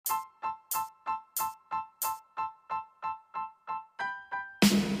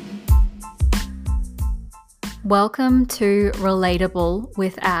Welcome to Relatable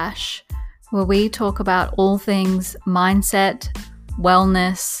with Ash, where we talk about all things mindset,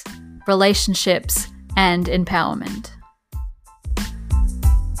 wellness, relationships, and empowerment.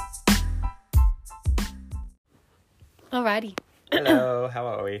 Alrighty. Hello, how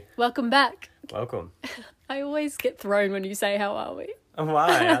are we? Welcome back. Welcome. I always get thrown when you say, how are we?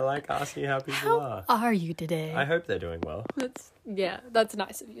 Why? I like asking how people are. How are you today? I hope they're doing well. That's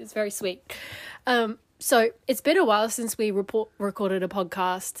nice of you. It's very sweet. So it's been a while since we recorded a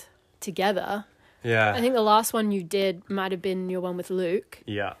podcast together. Yeah. I think the last one you did might have been your one with Luke.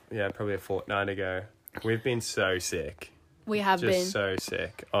 Yeah, probably a fortnight ago. We've been so sick. We have been. Just so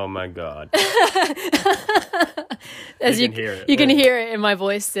sick. Oh my God. As you can hear it. You can hear it in my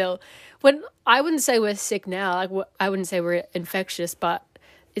voice still. When I wouldn't say we're sick now, I wouldn't say we're infectious, but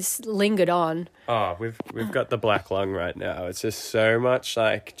it's lingered on. Oh, we've got the black lung right now. It's just so much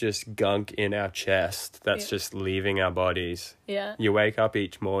like just gunk in our chest that's just leaving our bodies. Yeah. You wake up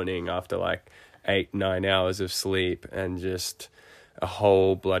each morning after like 8-9 hours of sleep and just a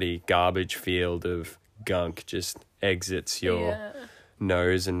whole bloody garbage field of gunk just exits your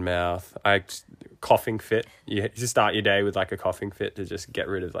nose and mouth. Coughing fit. You start your day with like a coughing fit to just get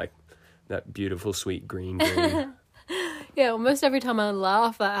rid of like that beautiful sweet green. Yeah, almost every time I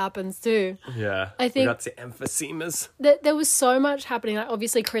laugh that happens too. Yeah. I think that's the emphysemas. There was so much happening. Like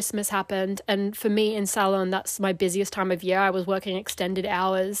obviously Christmas happened, and for me in salon, that's my busiest time of year. I was working extended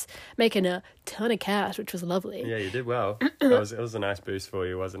hours, making a ton of cash, which was lovely. Yeah, you did well. It was a nice boost for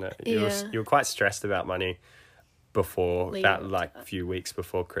you, wasn't it? You were quite stressed about money before that, like few weeks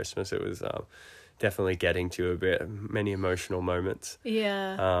before Christmas. It was definitely getting to a bit, many emotional moments.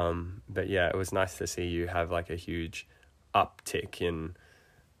 Yeah. But yeah, it was nice to see you have like a huge uptick in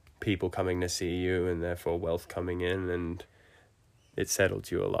people coming to see you and therefore wealth coming in, and it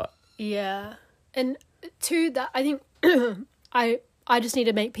settled you a lot. Yeah. And to that, I think I just need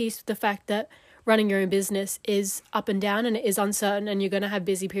to make peace with the fact that running your own business is up and down, and it is uncertain, and you're going to have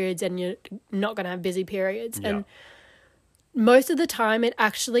busy periods and you're not going to have busy periods. Yeah. And most of the time it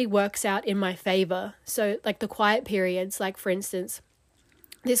actually works out in my favor. So like the quiet periods, like for instance,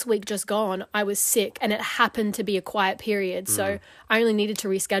 this week just gone, I was sick and it happened to be a quiet period. So I only needed to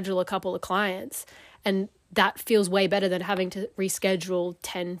reschedule a couple of clients, and that feels way better than having to reschedule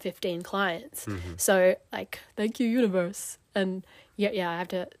 10, 15 clients. Mm-hmm. So like, thank you, universe. And yeah, I have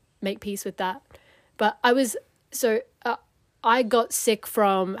to make peace with that. But I got sick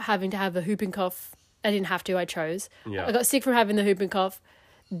from having to have a whooping cough. I didn't have to, I chose. Yeah. I got sick from having the whooping cough.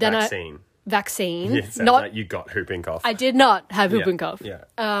 Then Vaccine. Yeah, not like you got whooping cough. I did not have whooping cough. Yeah.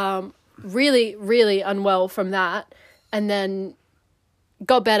 Really, really unwell from that, and then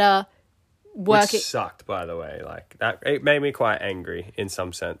got better. Which sucked, by the way. Like that, it made me quite angry in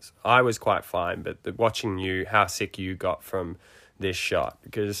some sense. I was quite fine, but watching you, how sick you got from this shot,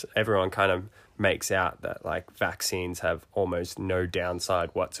 because everyone kind of makes out that like vaccines have almost no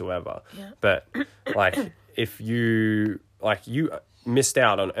downside whatsoever. Yeah. But like if you missed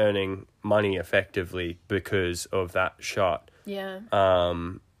out on earning money effectively because of that shot. Yeah.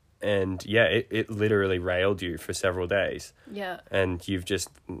 And yeah, it literally railed you for several days. Yeah. And you've just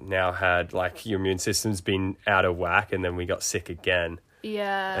now had like your immune system's been out of whack, and then we got sick again.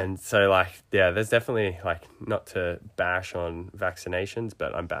 Yeah. And so like, yeah, there's definitely like, not to bash on vaccinations,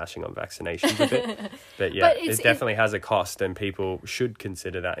 but I'm bashing on vaccinations a bit. But yeah, it definitely has a cost, and people should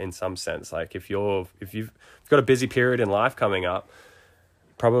consider that in some sense. Like if you've got a busy period in life coming up,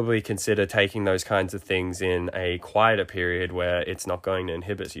 probably consider taking those kinds of things in a quieter period where it's not going to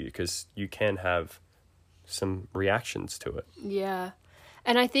inhibit you, because you can have some reactions to it. Yeah.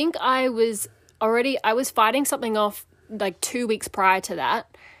 And I think I was fighting something off like 2 weeks prior to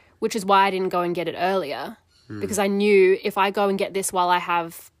that, which is why I didn't go and get it earlier, because I knew if I go and get this while I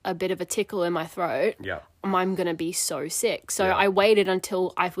have a bit of a tickle in my throat, I'm going to be so sick. So I waited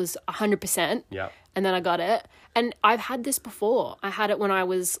until I was 100%. Yeah. And then I got it. And I've had this before. I had it when I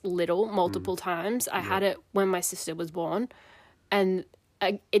was little, multiple times. I had it when my sister was born, and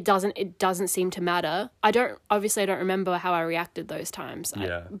it doesn't seem to matter. I don't remember how I reacted those times.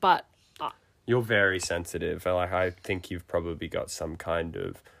 Yeah. But you're very sensitive. Like I think you've probably got some kind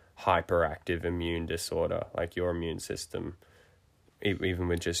of hyperactive immune disorder. Like your immune system, even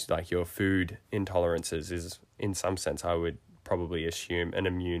with just like your food intolerances, is in some sense, I would probably assume, an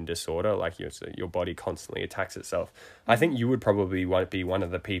immune disorder. Like your body constantly attacks itself. I think you would probably be one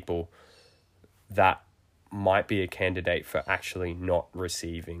of the people that might be a candidate for actually not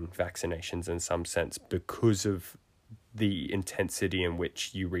receiving vaccinations in some sense, because of the intensity in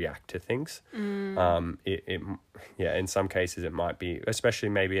which you react to things. In some cases it might be, especially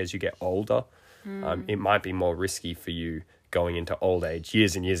maybe as you get older, It might be more risky for you going into old age,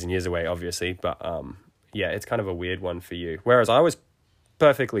 years and years and years away, obviously. But yeah, it's kind of a weird one for you. Whereas I was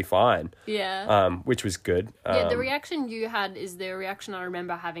perfectly fine. Yeah. Which was good. Yeah, the reaction you had is the reaction I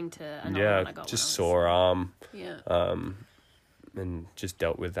remember having to another one I got. Just sore arm. Yeah. And just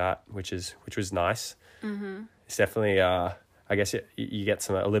dealt with that, which was nice. Mm-hmm. It's definitely, I guess you get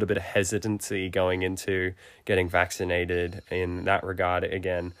a little bit of hesitancy going into getting vaccinated in that regard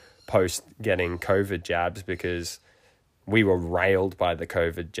again, post getting COVID jabs, because we were railed by the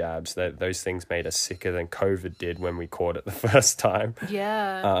COVID jabs. Those things made us sicker than COVID did when we caught it the first time.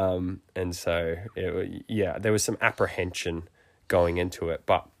 Yeah. And so, there was some apprehension going into it,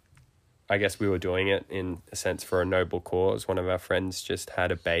 but I guess we were doing it in a sense for a noble cause. One of our friends just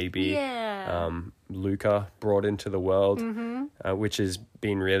had a baby. Yeah. Luca brought into the world, Mm-hmm. Which has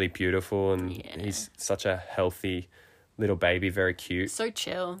been really beautiful, and he's such a healthy little baby, very cute. So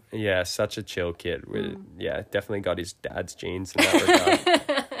chill. Yeah, such a chill kid. Yeah, definitely got his dad's genes in that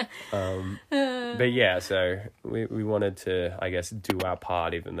regard. But yeah, so we wanted to, I guess, do our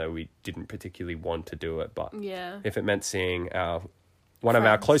part, even though we didn't particularly want to do it. But if it meant seeing one of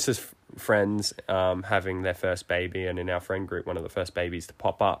our closest friends having their first baby, and in our friend group, one of the first babies to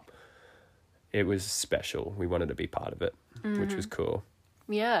pop up, it was special. We wanted to be part of it, which was cool.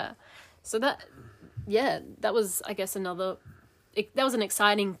 Yeah. So that was, I guess, that was an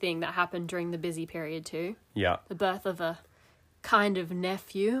exciting thing that happened during the busy period too. Yeah. The birth of a kind of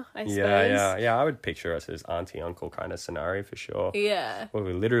nephew, I suppose. Yeah. I would picture us as auntie, uncle kind of scenario for sure. Yeah. Well,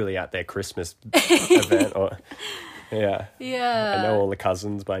 we're literally at their Christmas event. Yeah. I know all the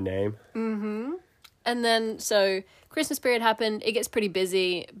cousins by name. Mm-hmm. And then, so Christmas period happened. It gets pretty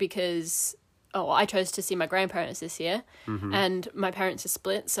busy because... I chose to see my grandparents this year, and my parents are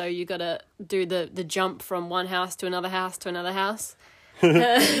split, so you got to do the jump from one house to another house to another house,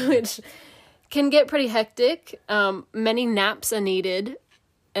 which can get pretty hectic. Many naps are needed,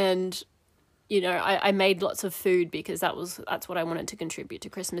 and I made lots of food because that's what I wanted to contribute to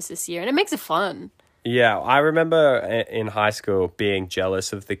Christmas this year, and it makes it fun. Yeah, I remember in high school being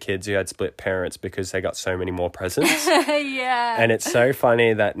jealous of the kids who had split parents because they got so many more presents. Yeah. And it's so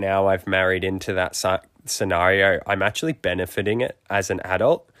funny that now I've married into that scenario. I'm actually benefiting it as an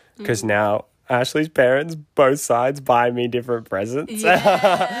adult because now Ashley's parents, both sides, buy me different presents.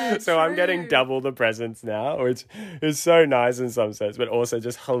 Yeah, so I'm getting double the presents now, which is so nice in some sense, but also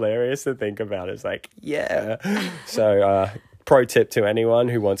just hilarious to think about. It's like, yeah. So, pro tip to anyone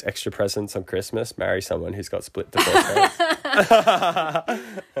who wants extra presents on Christmas, marry someone who's got split divorce parents.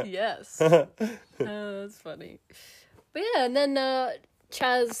 Yes. That's funny. But yeah, and then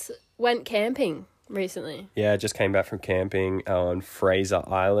Chaz went camping recently. Yeah, just came back from camping on Fraser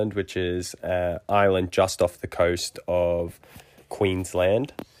Island, which is an island just off the coast of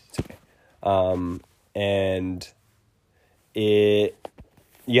Queensland. And you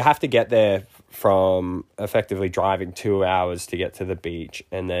have to get there from effectively driving 2 hours to get to the beach,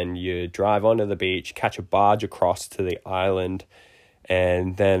 and then you drive onto the beach, catch a barge across to the island,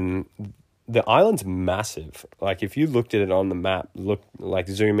 and then the island's massive. Like if you looked at it on the map,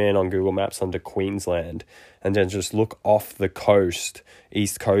 zoom in on Google Maps onto Queensland, and then just look off the coast,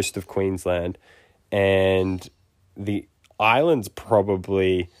 east coast of Queensland, and the island's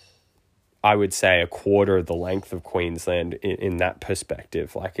probably, I would say, a quarter of the length of Queensland in that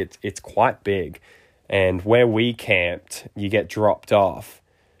perspective. Like it's quite big. And where we camped, you get dropped off,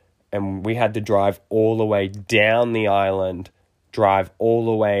 and we had to drive all the way down the island, drive all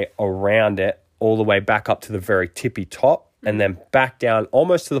the way around it, all the way back up to the very tippy top, and then back down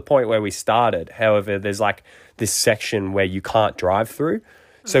almost to the point where we started. However, there's like this section where you can't drive through.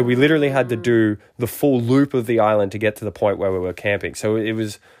 So we literally had to do the full loop of the island to get to the point where we were camping. So it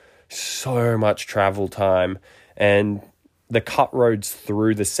was so much travel time, and the cut roads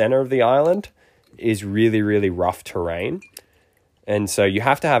through the center of the island is really, really rough terrain. And so you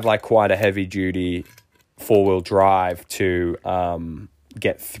have to have like quite a heavy duty 4-wheel drive to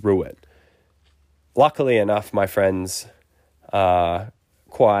get through it. Luckily enough, my friends are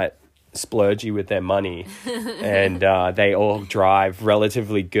quite splurgy with their money, and they all drive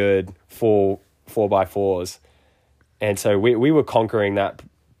relatively good 4x4s. And so we were conquering that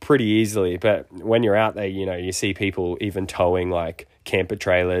pretty easily. But when you're out there, you see people even towing like camper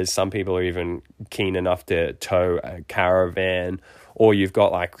trailers. Some people are even keen enough to tow a caravan, or you've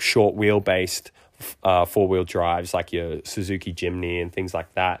got like short wheel-based 4-wheel drives like your Suzuki Jimny and things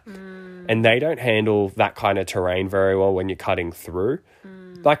like that. And they don't handle that kind of terrain very well when you're cutting through.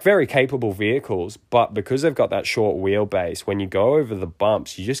 Like very capable vehicles, but because they've got that short wheelbase, when you go over the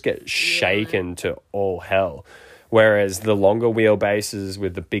bumps, you just get shaken to all hell. Whereas the longer wheelbases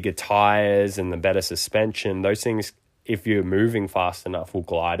with the bigger tires and the better suspension, those things, if you're moving fast enough, will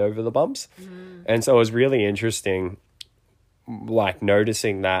glide over the bumps. And so it was really interesting, like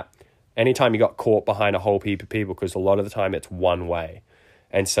noticing that anytime you got caught behind a whole heap of people, because a lot of the time it's one way.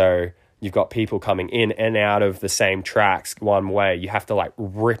 And so you've got people coming in and out of the same tracks one way. You have to like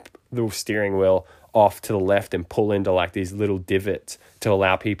rip the steering wheel off to the left and pull into like these little divots to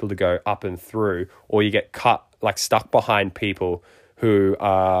allow people to go up and through, or you get stuck behind people who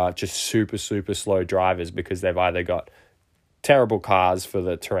are just super, super slow drivers because they've either got terrible cars for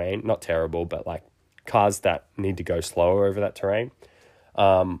the terrain, not terrible, but like cars that need to go slower over that terrain.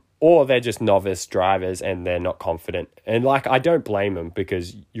 Or they're just novice drivers and they're not confident. And like, I don't blame them,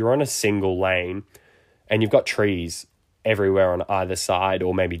 because you're on a single lane and you've got trees everywhere on either side,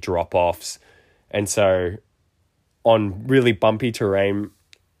 or maybe drop-offs. And so on really bumpy terrain,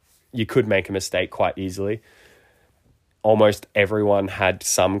 you could make a mistake quite easily. Almost everyone had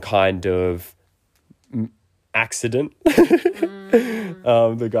some kind of accident.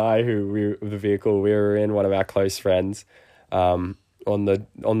 The guy the vehicle we were in, one of our close friends, on the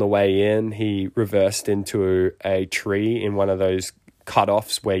way in, he reversed into a tree in one of those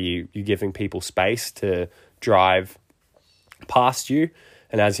cutoffs where you're giving people space to drive past you.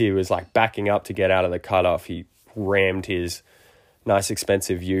 And as he was like backing up to get out of the cutoff, he rammed his nice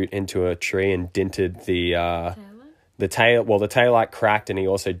expensive ute into a tree and dented the tail. Well, the taillight cracked, and he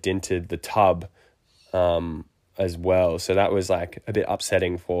also dented the tub as well. So that was like a bit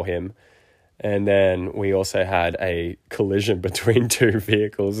upsetting for him. And then we also had a collision between two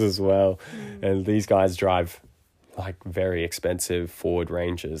vehicles as well. And these guys drive like very expensive Ford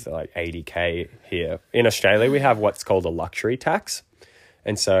Rangers. They're like 80K here. In Australia, we have what's called a luxury tax.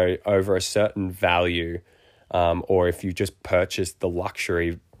 And so over a certain value, or if you just purchase the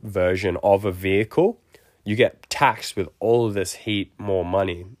luxury version of a vehicle, you get taxed with all of this heap more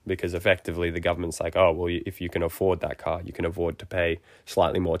money, because effectively the government's like, oh, well, if you can afford that car, you can afford to pay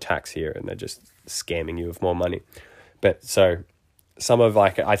slightly more tax here, and they're just scamming you with more money. But so some of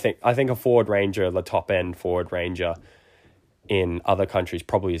like, I think a Ford Ranger, the top end Ford Ranger in other countries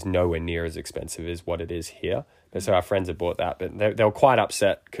probably is nowhere near as expensive as what it is here. But so our friends had bought that, but they were quite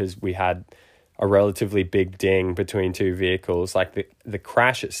upset because we had a relatively big ding between two vehicles. Like the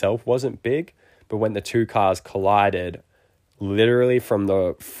crash itself wasn't big, but when the two cars collided, literally from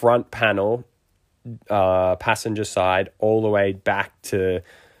the front panel, passenger side, all the way back to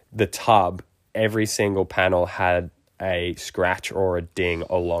the tub, every single panel had a scratch or a ding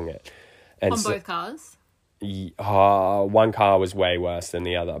along it. And on both cars? One car was way worse than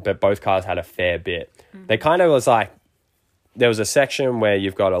the other, but both cars had a fair bit. They kind of was like, there was a section where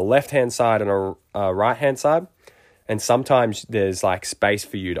you've got a left-hand side and a right-hand side, and sometimes there's like space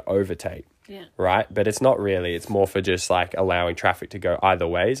for you to overtake. Yeah. Right? But it's not really. It's more for just like allowing traffic to go either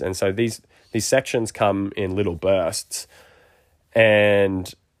ways. And so these sections come in little bursts.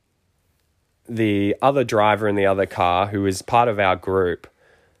 And the other driver in the other car, who is part of our group,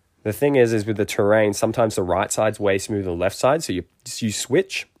 the thing is with the terrain, sometimes the right side's way smoother than the left side. So you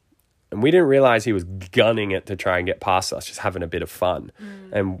switch. And we didn't realize he was gunning it to try and get past us, just having a bit of fun.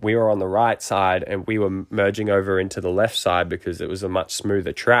 And we were on the right side and we were merging over into the left side because it was a much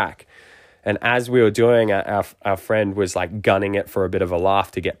smoother track. And as we were doing it, our friend was like gunning it for a bit of a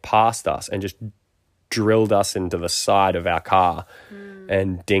laugh to get past us, and just drilled us into the side of our car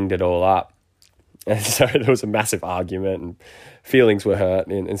and dinged it all up. And so there was a massive argument and feelings were hurt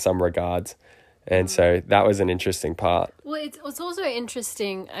in some regards. And so that was an interesting part. Well, it's also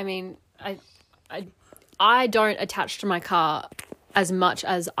interesting. I mean, I don't attach to my car as much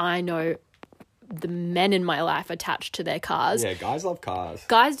as I know the men in my life attached to their cars. Yeah, guys love cars.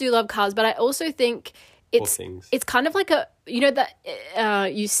 Guys do love cars, but I also think it's kind of like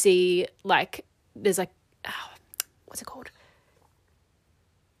that you see like there's like what's it called?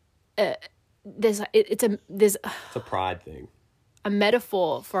 There's a pride thing. A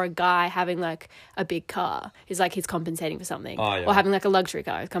metaphor for a guy having like a big car is like he's compensating for something, or having like a luxury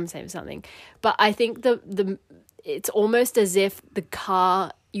car is compensating for something. But I think the it's almost as if the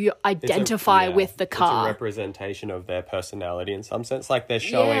car, you identify with the car. It's a representation of their personality in some sense. Like they're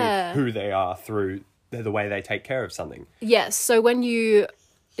showing who they are through the way they take care of something. Yes. So when you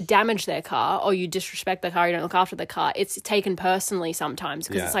damage their car or you disrespect the car, you don't look after the car, it's taken personally sometimes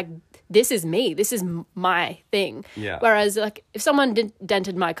because it's like, this is me. This is my thing. Yeah. Whereas like if someone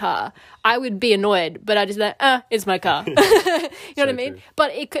dented my car, I would be annoyed, but I just like, it's my car. You know what I mean? True.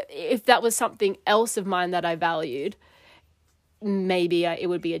 But if that was something else of mine that I valued, maybe it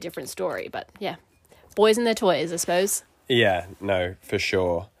would be a different story. But yeah, boys and their toys, I suppose. Yeah, no, for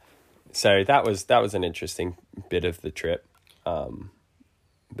sure. So that was an interesting bit of the trip.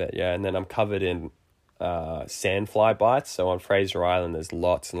 But yeah, and then I'm covered in sandfly bites. So on Fraser Island, there's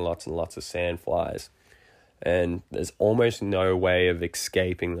lots and lots and lots of sandflies, and there's almost no way of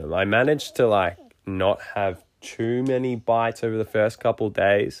escaping them. I managed to like not have too many bites over the first couple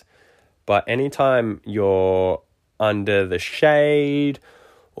days, but anytime you're under the shade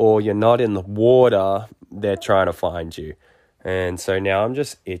or you're not in the water, they're trying to find you. And so now I'm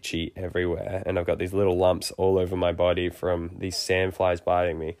just itchy everywhere, and I've got these little lumps all over my body from these sandflies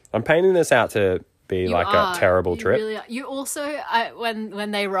biting me. I'm painting this out to be a terrible trip. Really are. You also,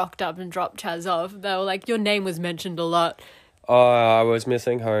 when they rocked up and dropped Chaz off, they were like, your name was mentioned a lot. Oh, I was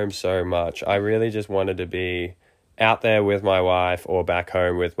missing home so much. I really just wanted to be out there with my wife or back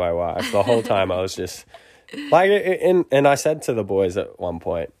home with my wife. The whole time I was just like, and I said to the boys at one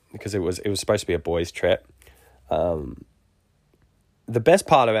point, because it was supposed to be a boys' trip, the best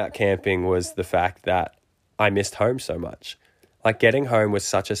part about camping was the fact that I missed home so much. Like, getting home was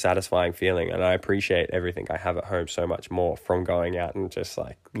such a satisfying feeling, and I appreciate everything I have at home so much more from going out and just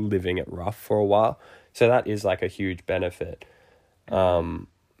like living it rough for a while. So that is like a huge benefit.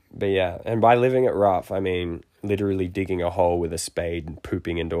 But yeah, and by living it rough, I mean literally digging a hole with a spade and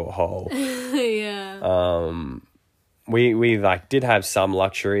pooping into a hole. Yeah. We like did have some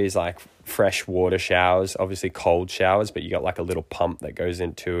luxuries like fresh water showers, obviously cold showers, but you got like a little pump that goes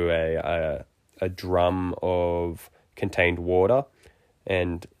into a drum of contained water,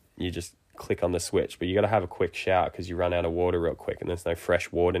 and you just click on the switch. But you got to have a quick shower because you run out of water real quick, and there's no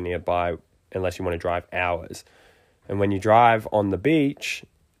fresh water nearby unless you want to drive hours. And when you drive on the beach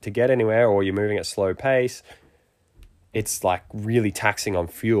to get anywhere, or you're moving at slow pace, it's like really taxing on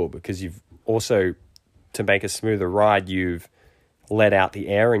fuel, because you've also, to make a smoother ride, you've let out the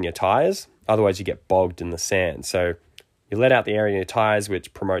air in your tires. Otherwise you get bogged in the sand. So you let out the air in your tires,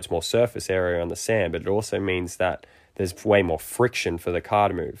 which promotes more surface area on the sand, but it also means that there's way more friction for the car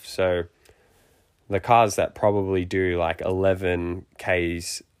to move. So the cars that probably do like 11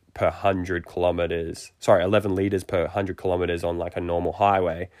 Ks per 100 kilometers, 11 liters per 100 kilometers on like a normal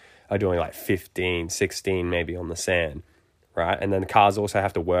highway are doing like 15, 16 maybe on the sand, right? And then the cars also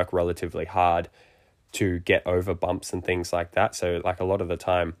have to work relatively hard to get over bumps and things like that. So like a lot of the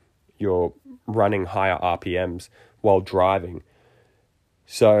time you're running higher RPMs while driving.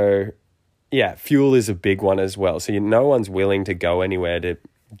 So yeah, fuel is a big one as well. So no one's willing to go anywhere to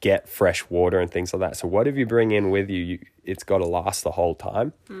get fresh water and things like that. So whatever you bring in with you, it's got to last the whole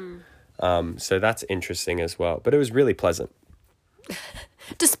time. So that's interesting as well. But it was really pleasant.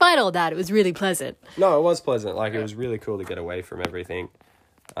 Despite all that, it was really pleasant. No, it was pleasant. Like, it was really cool to get away from everything.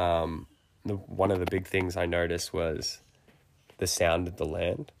 One of the big things I noticed was the sound of the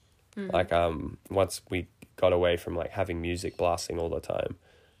land. Like, once we got away from like having music blasting all the time,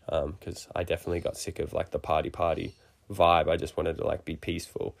 because I definitely got sick of like the party vibe. I just wanted to like be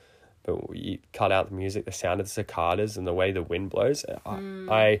peaceful. But you cut out the music, the sound of the cicadas and the way the wind blows.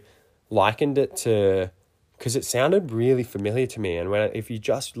 I likened it to, because it sounded really familiar to me. And if you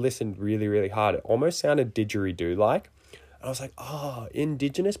just listened really, really hard, it almost sounded didgeridoo-like. And I was like,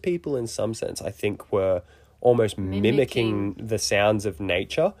 Indigenous people in some sense, I think, were almost mimicking the sounds of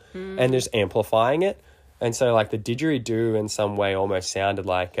nature and just amplifying it. And so like the didgeridoo in some way almost sounded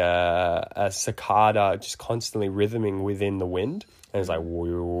like a cicada just constantly rhythming within the wind. And it was like,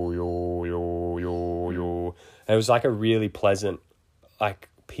 yo, yo, yo, yo, yo. And it was like a really pleasant, like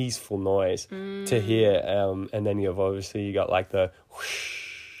peaceful noise to hear. And then you got like the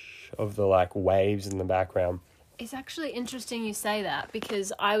whoosh of the like waves in the background. It's actually interesting you say that,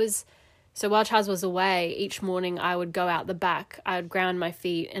 because so while Chaz was away, each morning I would go out the back, I would ground my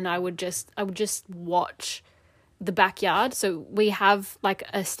feet, and I would just watch the backyard. So we have like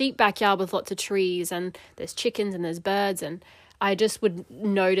a steep backyard with lots of trees, and there's chickens and there's birds, and I just would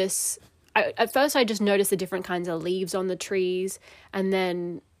notice, at first I just noticed the different kinds of leaves on the trees, and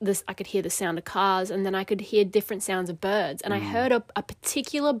then I could hear the sound of cars, and then I could hear different sounds of birds. And I heard a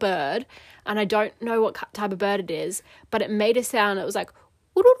particular bird, and I don't know what type of bird it is, but it made a sound. It was like,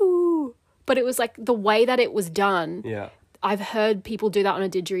 oo-doo-doo. But it was like the way that it was done. Yeah. I've heard people do that on a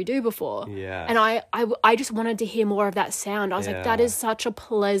didgeridoo before. Yeah. And I just wanted to hear more of that sound. I was like, that is such a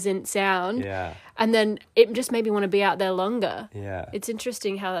pleasant sound. Yeah. And then it just made me want to be out there longer. Yeah. It's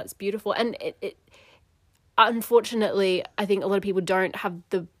interesting how that's beautiful. And it unfortunately, I think a lot of people don't have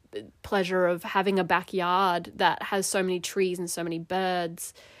the pleasure of having a backyard that has so many trees and so many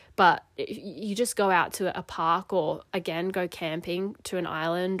birds. But if you just go out to a park, or again, go camping to an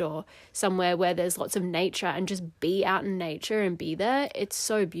island or somewhere where there's lots of nature, and just be out in nature and be there. It's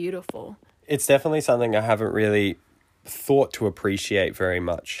so beautiful. It's definitely something I haven't really thought to appreciate very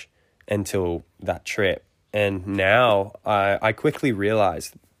much until that trip. And now I quickly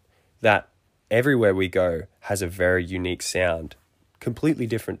realized that everywhere we go has a very unique sound, completely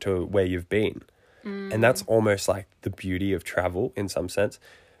different to where you've been. And that's almost like the beauty of travel in some sense.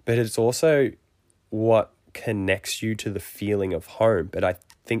 But it's also what connects you to the feeling of home. But I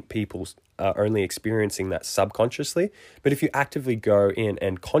think people are only experiencing that subconsciously. But if you actively go in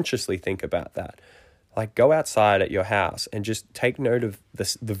and consciously think about that, like go outside at your house and just take note of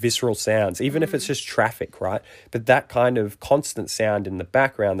the visceral sounds, even if it's just traffic, right? But that kind of constant sound in the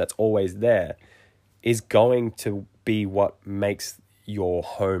background that's always there is going to be what makes your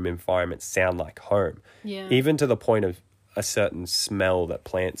home environment sound like home. Yeah. Even to the point of a certain smell that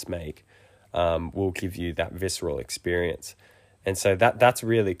plants make will give you that visceral experience. And so that's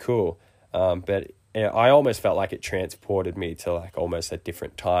really cool. But I almost felt like it transported me to like almost a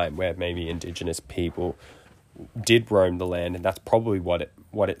different time where maybe indigenous people did roam the land, and that's probably what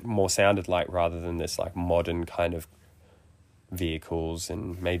it more sounded like, rather than this like modern kind of vehicles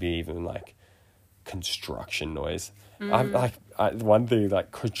and maybe even like construction noise. One thing,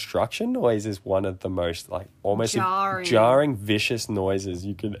 like construction noise is one of the most like almost jarring vicious noises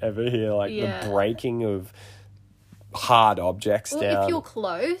you could ever hear, like the breaking of hard objects down. If you're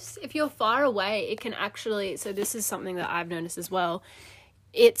close, if you're far away, it can actually, so this is something that I've noticed as well.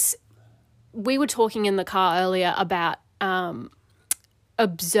 We were talking in the car earlier about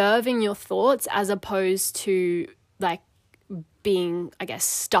observing your thoughts as opposed to like being, I guess,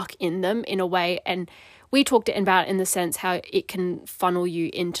 stuck in them in a way. And we talked about it in the sense how it can funnel you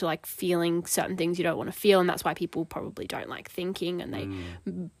into like feeling certain things you don't want to feel, and that's why people probably don't like thinking, and they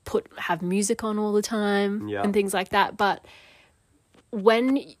have music on all the time and things like that. But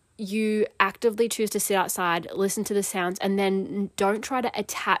when you actively choose to sit outside, listen to the sounds, and then don't try to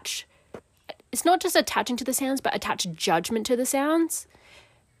attach, it's not just attaching to the sounds, but attach judgment to the sounds,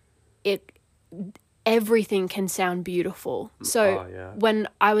 everything can sound beautiful. So when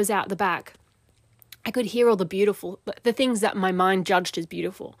I was out the back, I could hear all the things that my mind judged as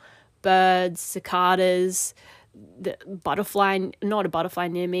beautiful. Birds, cicadas, the butterfly, not a butterfly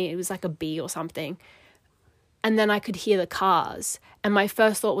near me, it was like a bee or something. And then I could hear the cars. And my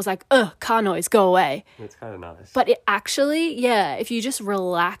first thought was like, car noise, go away. It's kind of nice. But it actually, if you just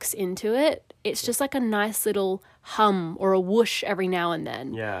relax into it, it's just like a nice little hum or a whoosh every now and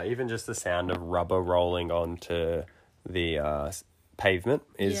then. Yeah, even just the sound of rubber rolling onto the pavement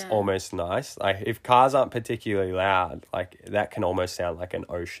is almost nice. Like if cars aren't particularly loud, like that can almost sound like an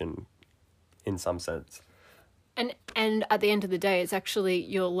ocean in some sense. And at the end of the day, it's actually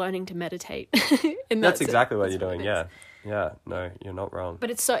you're learning to meditate. That's exactly what you're doing. Yeah, no, you're not wrong.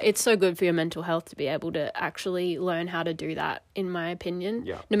 But it's so good for your mental health to be able to actually learn how to do that, in my opinion.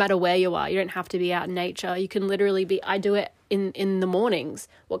 Yeah. No matter where you are, you don't have to be out in nature. You can literally I do it in the mornings.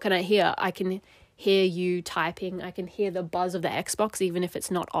 What can I hear? I can hear you typing. I can hear the buzz of the Xbox, even if it's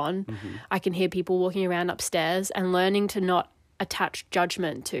not on. Mm-hmm. I can hear people walking around upstairs, and learning to not attach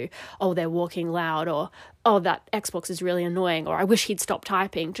judgment to, they're walking loud, or, that Xbox is really annoying, or I wish he'd stop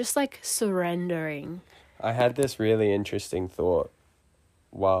typing. Just like surrendering. I had this really interesting thought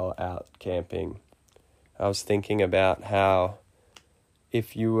while out camping. I was thinking about how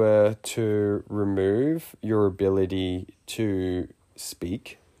if you were to remove your ability to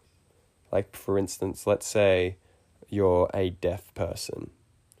speak, like for instance, let's say you're a deaf person.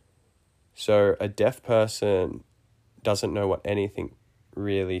 So a deaf person doesn't know what anything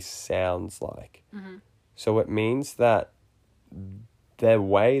really sounds like. Mm-hmm. So it means that the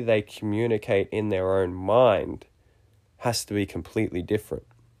way they communicate in their own mind has to be completely different,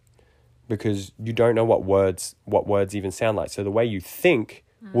 because you don't know what words even sound like. So the way you think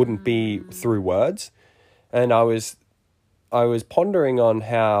wouldn't be through words. And I was pondering on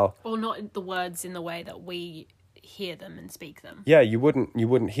how, or not the words in the way that we hear them and speak them. Yeah, you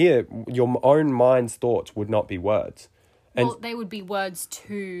wouldn't hear, your own mind's thoughts would not be words. And they would be words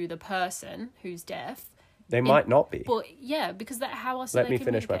to the person who's deaf. They might not be. Well, yeah, because how else? Let me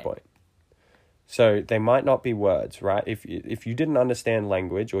finish my point. So they might not be words, right? If you didn't understand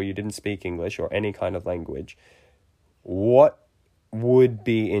language, or you didn't speak English or any kind of language, what would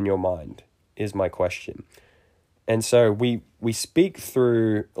be in your mind is my question. And so we speak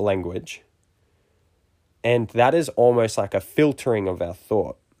through language, and that is almost like a filtering of our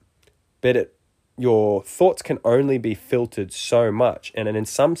thought. But your thoughts can only be filtered so much, and in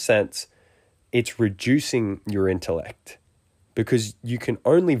some sense, it's reducing your intellect, because you can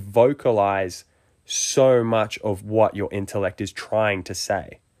only vocalize so much of what your intellect is trying to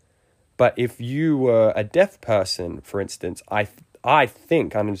say. But if you were a deaf person, for instance, I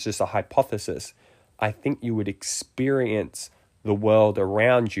think, I mean, it's just a hypothesis, I think you would experience the world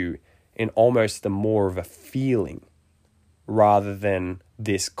around you in almost the more of a feeling rather than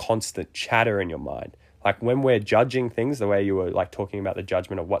this constant chatter in your mind. Like when we're judging things, the way you were like talking about the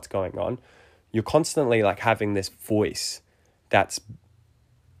judgment of what's going on, you're constantly like having this voice that's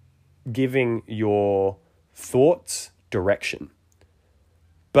giving your thoughts direction.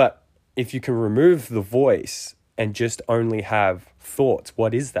 But if you can remove the voice and just only have thoughts,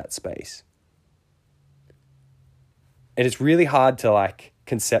 what is that space? And it's really hard to like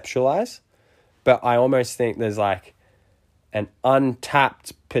conceptualize, but I almost think there's like an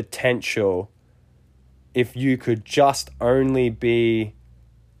untapped potential if you could just only be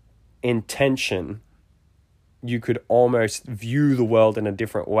intention, you could almost view the world in a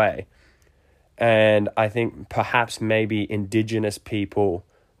different way. And I think perhaps maybe indigenous people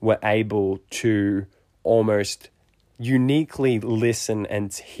were able to almost uniquely listen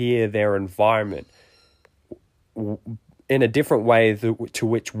and hear their environment in a different way to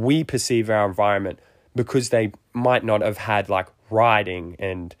which we perceive our environment, because they might not have had like writing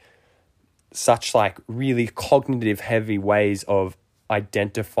and such like really cognitive heavy ways of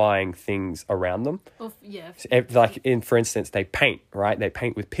identifying things around them. Well, yeah. Like for instance, they paint, right? They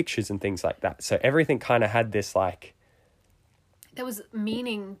paint with pictures and things like that. So everything kind of had this like... There was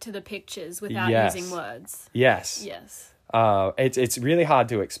meaning to the pictures without using words. Yes. Yes. It's really hard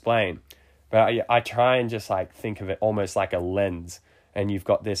to explain, but I try and just like think of it almost like a lens, and you've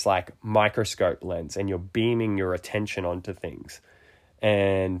got this like microscope lens and you're beaming your attention onto things.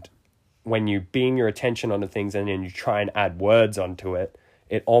 And when you beam your attention onto things and then you try and add words onto it,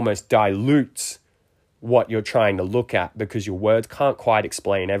 it almost dilutes what you're trying to look at because your words can't quite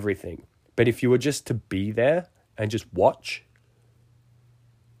explain everything. But if you were just to be there and just watch,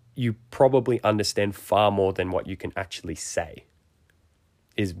 you probably understand far more than what you can actually say,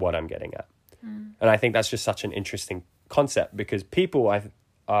 is what I'm getting at. And I think that's just such an interesting concept, because people, I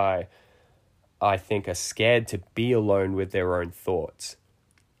think, are scared to be alone with their own thoughts.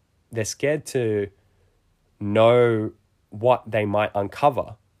 They're scared to know what they might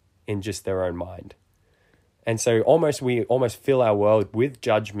uncover in just their own mind. And so we almost fill our world with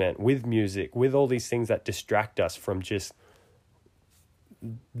judgment, with music, with all these things that distract us from just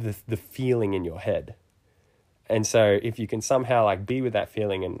the feeling in your head. And so if you can somehow like be with that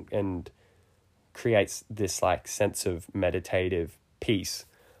feeling and creates this like sense of meditative peace,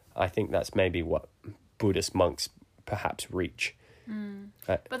 I think that's maybe what Buddhist monks perhaps reach.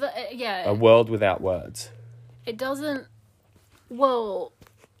 But a world without words. It doesn't... Well,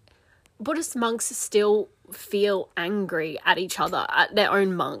 Buddhist monks still feel angry at each other, at their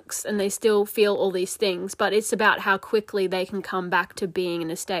own monks, and they still feel all these things, but it's about how quickly they can come back to being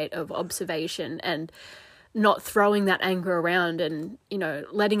in a state of observation and not throwing that anger around and, you know,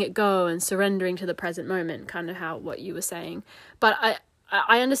 letting it go and surrendering to the present moment, kind of how what you were saying. But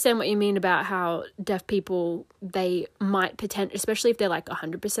I understand what you mean about how deaf people, they might potentially, especially if they're like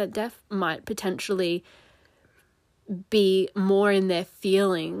 100% deaf, might potentially be more in their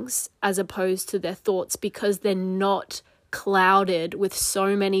feelings as opposed to their thoughts, because they're not clouded with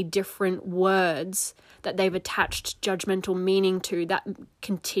so many different words that they've attached judgmental meaning to that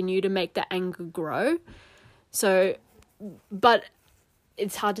continue to make the anger grow. So, but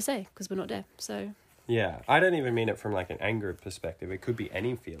it's hard to say because we're not deaf, so... Yeah, I don't even mean it from like an anger perspective. It could be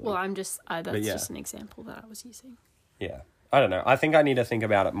any feeling. Well, just an example that I was using. Yeah, I don't know. I think I need to think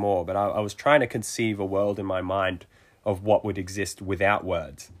about it more, but I was trying to conceive a world in my mind of what would exist without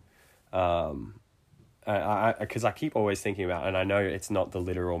words. Because I keep always thinking about, and I know it's not the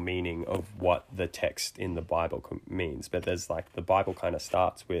literal meaning of what the text in the Bible means, but there's like, the Bible kind of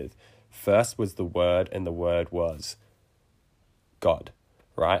starts with, first was the Word, and the Word was God,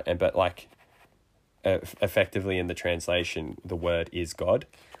 right? But like, effectively in the translation, the Word is God.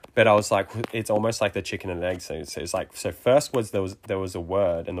 But I was like, it's almost like the chicken and egg. So it's like, so first there was a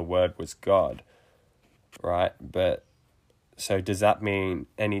Word, and the Word was God, right? But so does that mean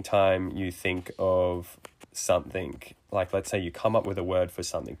anytime you think of something, like let's say you come up with a word for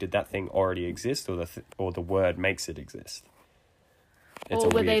something, did that thing already exist, or the word makes it exist? Or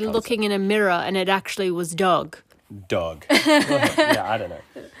were they looking in a mirror and it actually was dog? Yeah, I don't know.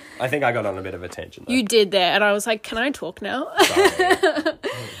 I think I got on a bit of a tangent there. You did there, and I was like, can I talk now?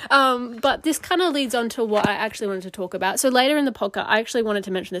 But this kind of leads on to what I actually wanted to talk about. So later in the podcast, I actually wanted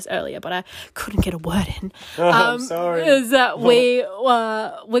to mention this earlier, but I couldn't get a word in. I'm sorry. Is that we're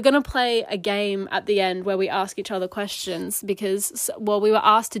going to play a game at the end where we ask each other questions because, well, we were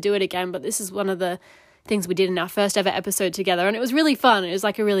asked to do it again, but this is one of the things we did in our first ever episode together, and it was really fun. It was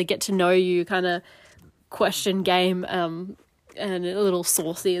like a really get to know you kind of question game, and a little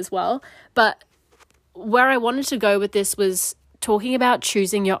saucy as well. But where I wanted to go with this was talking about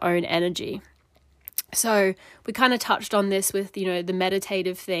choosing your own energy. So we kind of touched on this with, the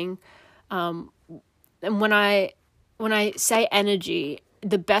meditative thing. And when I say energy,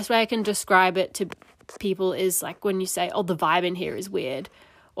 the best way I can describe it to people is like when you say, oh, the vibe in here is weird,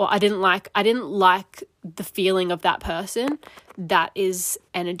 or I didn't like the feeling of that person. That is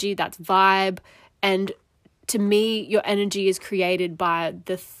energy, that's vibe. And to me, your energy is created by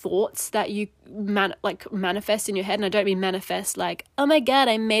the thoughts that you manifest in your head. And I don't mean manifest like, oh my God,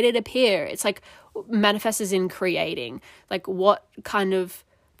 I made it appear. It's like manifest is in creating. Like what kind of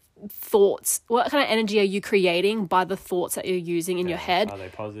energy are you creating by the thoughts that you're using in your head? Are they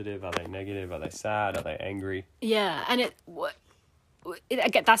positive? Are they negative? Are they sad? Are they angry? Yeah. And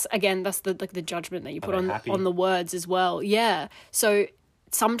that's the judgment that you put on the words as well. Yeah. So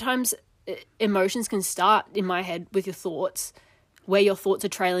sometimes emotions can start in my head with your thoughts, where your thoughts are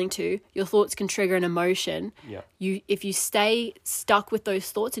trailing to. Your thoughts can trigger an emotion. Yeah. If you stay stuck with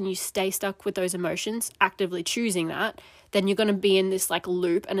those thoughts and you stay stuck with those emotions, actively choosing that, then you're going to be in this like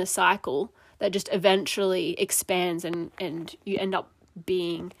loop and a cycle that just eventually expands and you end up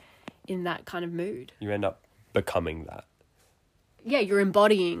being in that kind of mood. You end up becoming that. Yeah, you're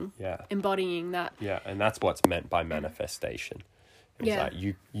embodying that. Yeah, and that's what's meant by manifestation. It's like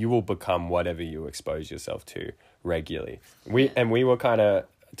you will become whatever you expose yourself to regularly. We were kind of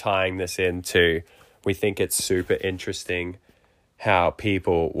tying this into, we think it's super interesting how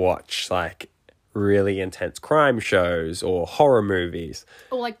people watch like really intense crime shows or horror movies.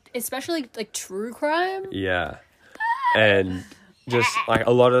 Or like, especially like true crime. Yeah. And just like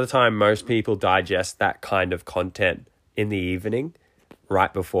a lot of the time, most people digest that kind of content in the evening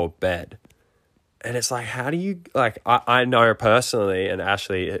right before bed. And it's like, how do you, like, I know personally, and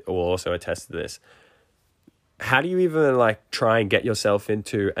Ashley will also attest to this, how do you even, like, try and get yourself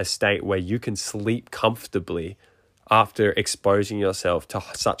into a state where you can sleep comfortably after exposing yourself to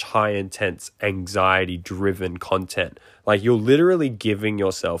such high intense, anxiety-driven content? Like, you're literally giving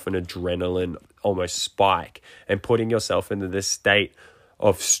yourself an adrenaline almost spike and putting yourself into this state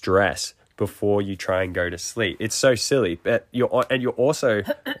of stress before you try and go to sleep. It's so silly, but you're also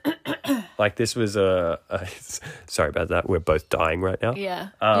like, this was sorry about that. We're both dying right now. Yeah,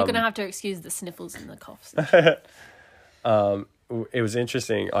 you're gonna have to excuse the sniffles and the coughs. It was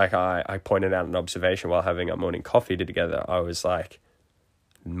interesting. Like I pointed out an observation while having a morning coffee together. I was like,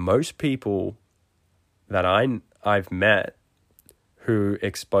 most people that I've met who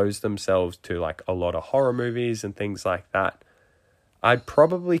expose themselves to like a lot of horror movies and things like that, I'd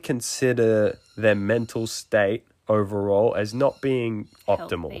probably consider their mental state overall as not being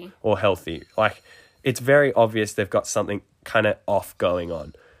optimal or healthy. Like, it's very obvious they've got something kind of off going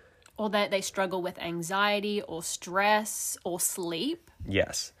on. Or that they struggle with anxiety or stress or sleep.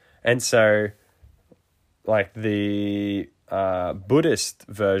 Yes. And so, like, the Buddhist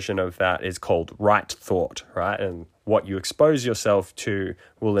version of that is called right thought, right? And what you expose yourself to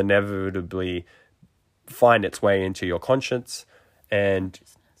will inevitably find its way into your conscience and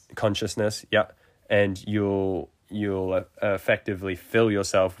consciousness. Yeah. And you'll effectively fill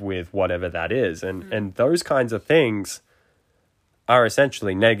yourself with whatever that is. And those kinds of things are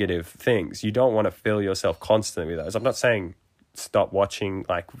essentially negative things. You don't want to fill yourself constantly with those. I'm not saying stop watching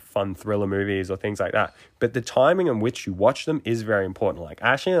like fun thriller movies or things like that, but the timing in which you watch them is very important. Like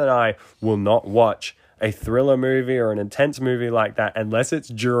Ashley and I will not watch a thriller movie or an intense movie like that unless it's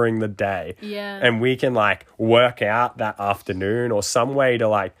during the day. Yeah. And we can like work out that afternoon or some way to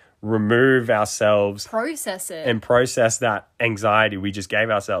like remove ourselves, process it, and process that anxiety we just gave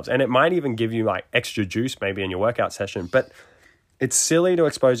ourselves. And it might even give you like extra juice maybe in your workout session, but it's silly to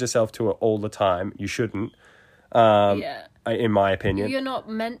expose yourself to it all the time. You shouldn't. In my opinion.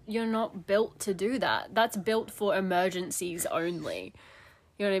 You're not built to do that. That's built for emergencies only.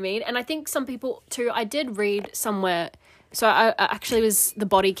 You know what I mean? And I think some people too, I did read somewhere, so I actually was The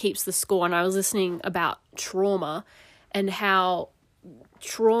Body Keeps the Score, and I was listening about trauma and how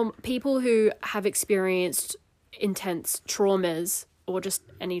people who have experienced intense traumas, or just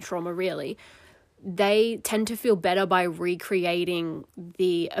any trauma really, they tend to feel better by recreating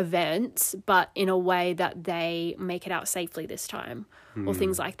the events, but in a way that they make it out safely this time, or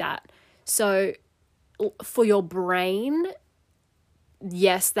things like that. So for your brain,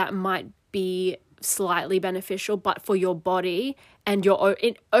 yes, that might be slightly beneficial, but for your body and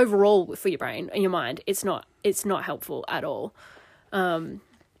overall for your brain and your mind, it's not helpful at all. And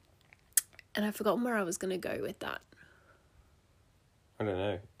I've forgotten where I was going to go with that. I don't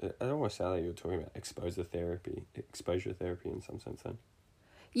know. I don't want to sound like you're talking about exposure therapy in some sense then.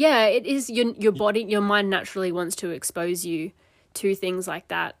 Yeah, it is your body, your mind naturally wants to expose you to things like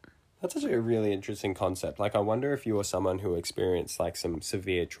that. That's actually a really interesting concept. Like, I wonder if you were someone who experienced like some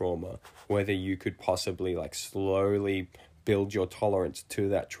severe trauma, whether you could possibly like slowly build your tolerance to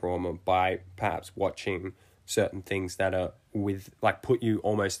that trauma by perhaps watching certain things that are with like put you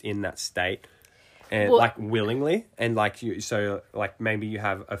almost in that state and like willingly, and like you, so like maybe you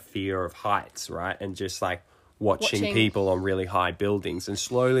have a fear of heights, right? And just like watching people on really high buildings, and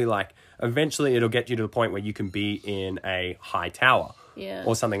slowly like eventually it'll get you to the point where you can be in a high tower. Yeah.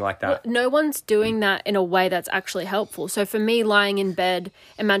 Or something like that. Well, no one's doing that in a way that's actually helpful. So for me, lying in bed,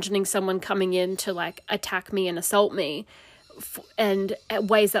 imagining someone coming in to like attack me and assault me, and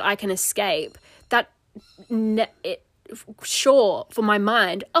ways that I can escape, sure, for my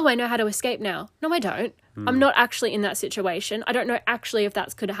mind, oh, I know how to escape now. No, I don't. I'm not actually in that situation. I don't know actually if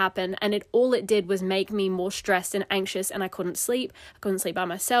that's could happen. And all it did was make me more stressed and anxious, and I couldn't sleep. I couldn't sleep by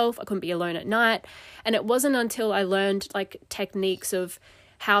myself. I couldn't be alone at night. And it wasn't until I learned like techniques of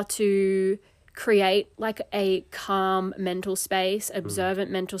how to create like a calm mental space, observant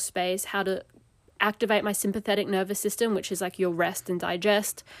mental space, how to activate my sympathetic nervous system, which is like your rest and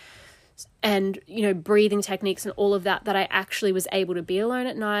digest, and, you know, breathing techniques and all of that, that I actually was able to be alone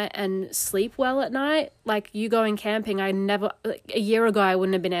at night and sleep well at night. Like, you going camping, a year ago, I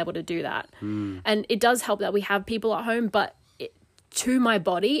wouldn't have been able to do that. And it does help that we have people at home, but to my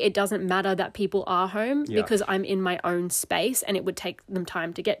body, it doesn't matter that people are home because I'm in my own space, and it would take them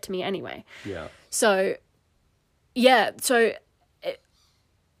time to get to me anyway. Yeah. So,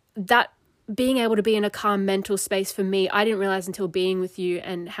 that being able to be in a calm mental space for me, I didn't realize until being with you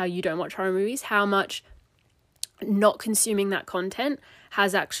and how you don't watch horror movies, how much not consuming that content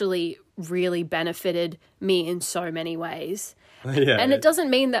has actually really benefited me in so many ways. Yeah. And it doesn't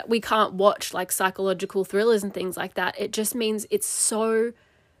mean that we can't watch like psychological thrillers and things like that. It just means it's so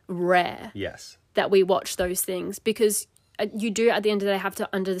rare that we watch those things, because you do, at the end of the day, have to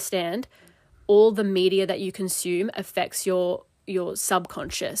understand all the media that you consume affects your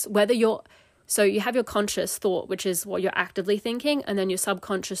subconscious, so you have your conscious thought, which is what you're actively thinking, and then your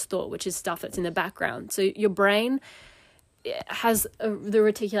subconscious thought, which is stuff that's in the background. So your brain has the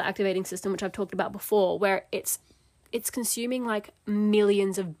reticular activating system, which I've talked about before, where it's consuming like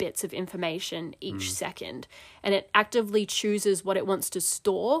millions of bits of information each second, and it actively chooses what it wants to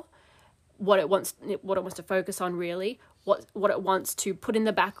store, what it wants to focus on, really, what it wants to put in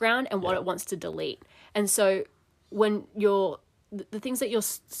the background, and what it wants to delete. And so when the things that you're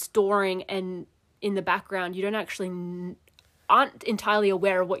storing and in the background, you aren't entirely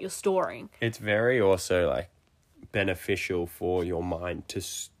aware of what you're storing. It's very also like beneficial for your mind to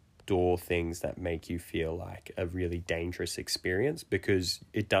store things that make you feel like a really dangerous experience, because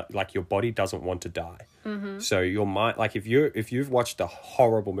like your body doesn't want to die. So your mind, like if you've watched a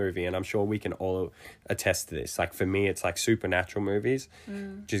horrible movie, and I'm sure we can all attest to this, like for me it's like supernatural movies,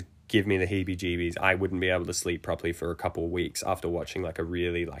 just give me the heebie-jeebies. I wouldn't be able to sleep properly for a couple of weeks after watching like a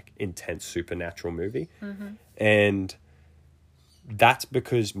really like intense supernatural movie. And that's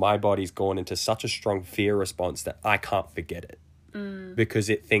because my body's gone into such a strong fear response that I can't forget it, because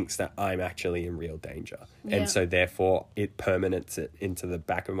it thinks that I'm actually in real danger. And so therefore it permanents it into the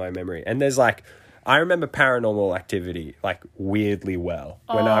back of my memory. And there's like, I remember Paranormal Activity like weirdly well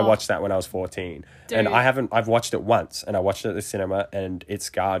when I watched that when I was 14. Dude. And I've watched it once, and I watched it at the cinema, and it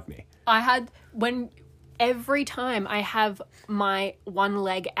scarred me. Every time I have my one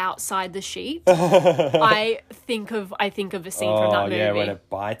leg outside the sheet, I think of a scene from that movie. Yeah, when it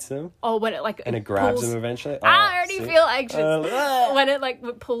bites him. Oh, when it like, and it grabs him eventually. I already feel anxious when it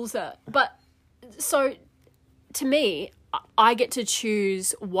like pulls her. But so to me, I get to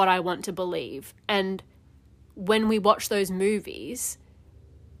choose what I want to believe. And when we watch those movies,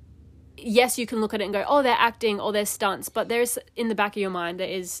 yes, you can look at it and go, oh, they're acting or they're stunts. But there's, in the back of your mind, there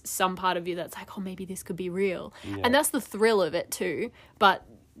is some part of you that's like, oh, maybe this could be real. Yeah. And that's the thrill of it too. But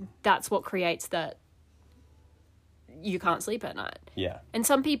that's what creates that you can't sleep at night. Yeah. And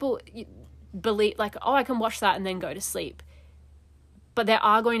some people believe like, oh, I can watch that and then go to sleep. But there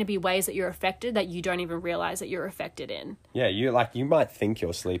are going to be ways that you're affected that you don't even realize that you're affected in. Yeah, you might think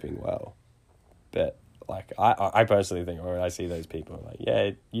you're sleeping well, but like I personally think when I see those people, I'm like,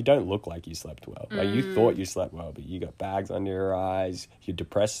 yeah, you don't look like you slept well. Like you thought you slept well, but you got bags under your eyes. You're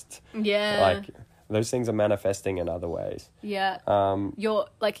depressed. Yeah, like those things are manifesting in other ways. Yeah.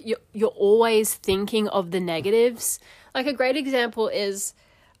 You're always thinking of the negatives. Like a great example is,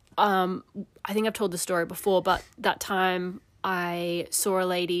 I think I've told the story before, but that time I saw a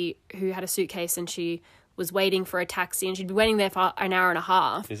lady who had a suitcase and she was waiting for a taxi, and she'd been waiting there for an hour and a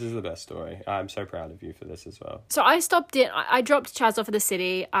half. This is the best story. I'm so proud of you for this as well. So I stopped in. I dropped Chaz off at the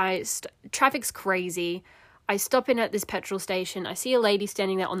city. Traffic's crazy. I stop in at this petrol station. I see a lady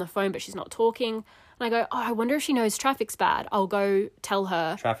standing there on the phone, but she's not talking. And I go, oh, I wonder if she knows traffic's bad. I'll go tell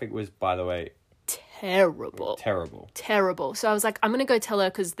her. Traffic was, by the way, Terrible. So I was like, I'm going to go tell her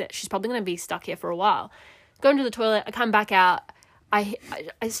because she's probably going to be stuck here for a while. Go into the toilet. I come back out.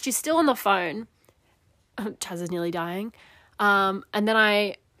 She's still on the phone. Chaz is nearly dying. And then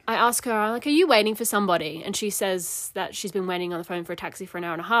I ask her, I'm like, are you waiting for somebody? And she says that she's been waiting on the phone for a taxi for an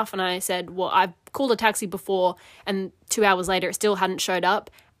hour and a half. And I said, well, I've called a taxi before and 2 hours later it still hadn't showed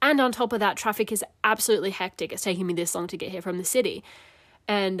up. And on top of that, traffic is absolutely hectic. It's taking me this long to get here from the city.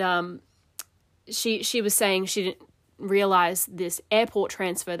 And she was saying she didn't realize this airport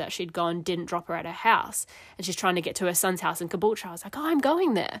transfer that she'd gone didn't drop her at her house. And she's trying to get to her son's house in Caboolture. I was like, oh, I'm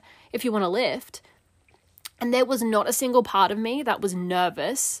going there if you want a lift. And there was not a single part of me that was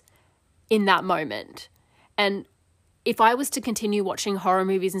nervous in that moment. And if I was to continue watching horror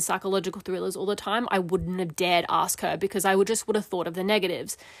movies and psychological thrillers all the time, I wouldn't have dared ask her because I would have thought of the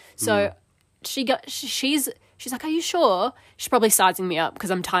negatives. So she's like, are you sure? She's probably sizing me up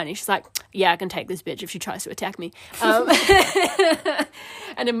because I'm tiny. She's like, yeah, I can take this bitch if she tries to attack me.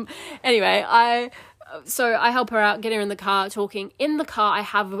 Anyway, I help her out, get her in the car, talking. In the car, I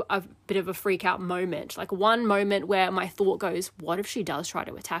have a bit of a freak out moment. Like one moment where my thought goes, what if she does try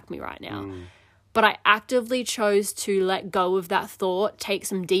to attack me right now? But I actively chose to let go of that thought, take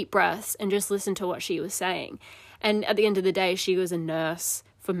some deep breaths and just listen to what she was saying. And at the end of the day, she was a nurse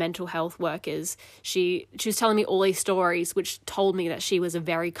for mental health workers. She was telling me all these stories, which told me that she was a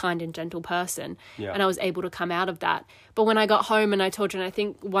very kind and gentle person. Yeah. And I was able to come out of that. But when I got home and I told you, and I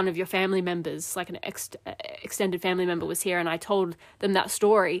think one of your family members, like an extended family member was here, and I told them that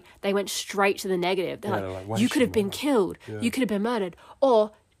story, they went straight to the negative. They're like, you could have been killed. Yeah. You could have been murdered.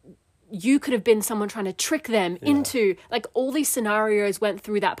 Or you could have been someone trying to trick them into, like, all these scenarios went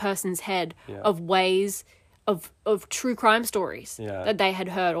through that person's head of ways of true crime stories that they had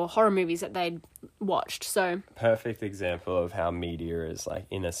heard or horror movies that they'd watched. So perfect example of how media is, like,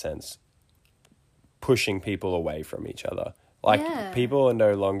 in a sense, pushing people away from each other. Like, people are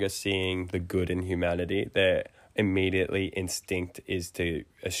no longer seeing the good in humanity. Their immediately instinct is to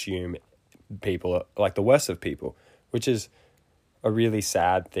assume people are, like, the worst of people, which is a really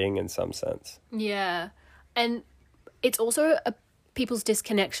sad thing in some sense. Yeah. And it's also people's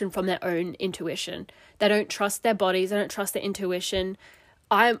disconnection from their own intuition. They don't trust their bodies. They don't trust their intuition.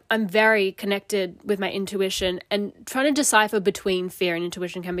 I'm very connected with my intuition, and trying to decipher between fear and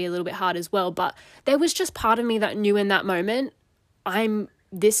intuition can be a little bit hard as well. But there was just part of me that knew in that moment,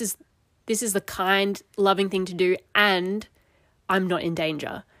 this is the kind, loving thing to do, and I'm not in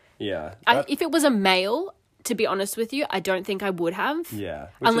danger. Yeah. If it was a male, to be honest with you, I don't think I would have. Yeah.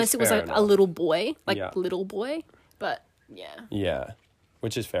 Unless it was like a little boy, little boy. But yeah. Yeah.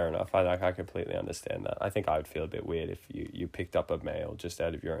 Which is fair enough. I completely understand that. I think I would feel a bit weird if you picked up a male just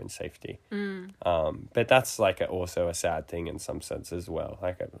out of your own safety. But that's like also a sad thing in some sense as well.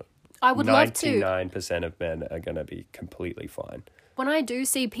 Like, I would love to. 99% of men are going to be completely fine. When I do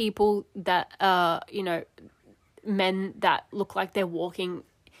see people that men that look like they're walking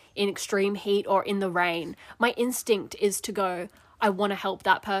in extreme heat or in the rain, my instinct is to go, I want to help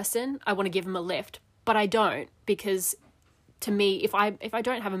that person. I want to give him a lift, but I don't, because to me, if I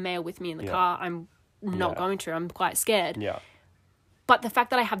don't have a male with me in the car, I'm not going to. I'm quite scared. Yeah. But the fact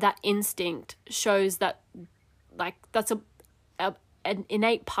that I have that instinct shows that, like, that's an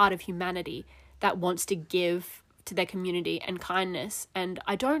innate part of humanity that wants to give to their community and kindness. And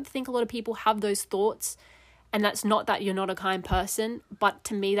I don't think a lot of people have those thoughts. And that's not that you're not a kind person, but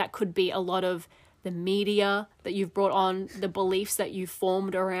to me that could be a lot of the media that you've brought on, the beliefs that you've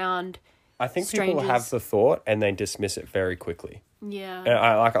formed around I think strangers. People have the thought and they dismiss it very quickly. Yeah.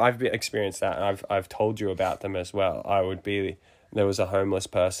 And I've experienced that, and I've told you about them as well. There was a homeless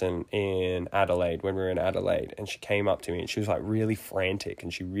person in Adelaide when we were in Adelaide, and she came up to me and she was like really frantic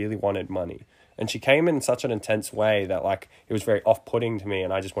and she really wanted money. And she came in such an intense way that, like, it was very off-putting to me,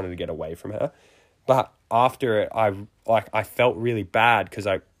 and I just wanted to get away from her. But after it, I felt really bad because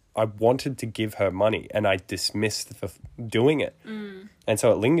I wanted to give her money and I dismissed doing it. And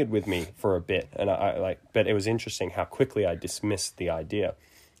so it lingered with me for a bit. And but it was interesting how quickly I dismissed the idea.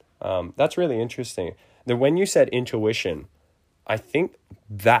 That's really interesting. When you said intuition, I think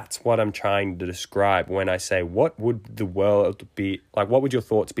that's what I'm trying to describe when I say, what would the world be like? What would your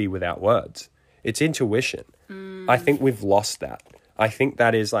thoughts be without words? It's intuition. I think we've lost that. I think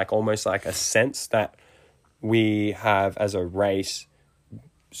that is like almost like a sense that we have as a race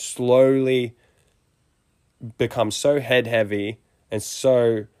slowly become so head heavy and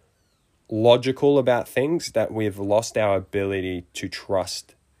so logical about things that we've lost our ability to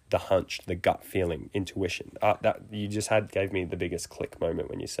trust the hunch, the gut feeling, intuition. That you just gave me the biggest click moment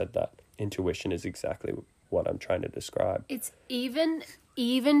when you said that. Intuition is exactly what I'm trying to describe. It's even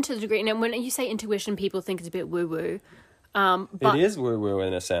to the degree, and when you say intuition, people think it's a bit woo-woo. But it is woo-woo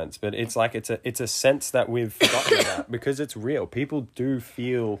in a sense, but it's like it's a sense that we've forgotten about because it's real. People do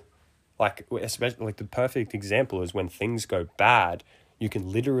feel like, especially like the perfect example is when things go bad, you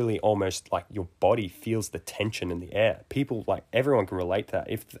can literally almost like your body feels the tension in the air. People, like everyone can relate to that.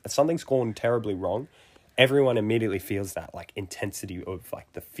 If something's gone terribly wrong, everyone immediately feels that like intensity of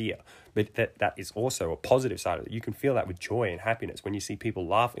like the fear. But that is also a positive side of it. You can feel that with joy and happiness when you see people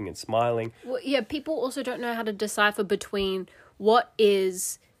laughing and smiling. Well, yeah, people also don't know how to decipher between what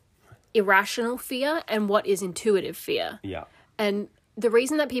is irrational fear and what is intuitive fear. Yeah. And the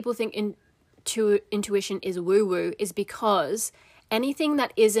reason that people think intuition is woo-woo is because anything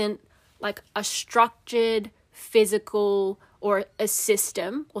that isn't like a structured, physical, or a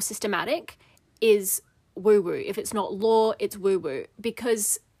system or systematic is woo-woo. If it's not law, it's woo-woo.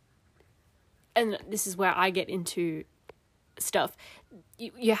 Because, and this is where I get into stuff,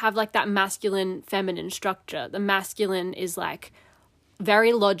 you have like that masculine, feminine structure. The masculine is like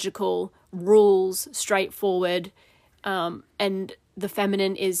very logical, rules, straightforward, and the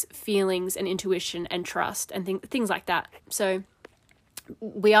feminine is feelings and intuition and trust and things like that. So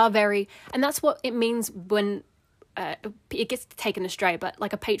we are very, and that's what it means when it gets taken astray, but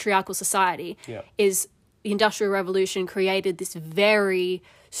like a patriarchal society is the Industrial Revolution created this very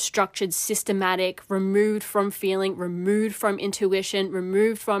structured, systematic, removed from feeling, removed from intuition,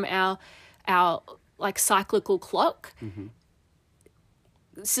 removed from our like cyclical clock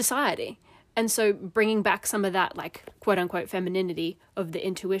society. And so bringing back some of that like quote unquote femininity of the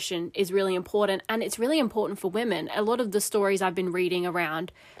intuition is really important. And it's really important for women. A lot of the stories I've been reading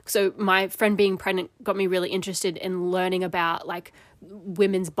around, so my friend being pregnant got me really interested in learning about like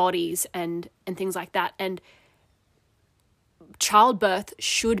women's bodies and things like that. And childbirth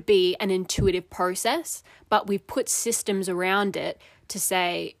should be an intuitive process, but we've put systems around it to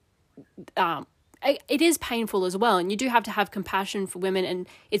say, it is painful as well, and you do have to have compassion for women, and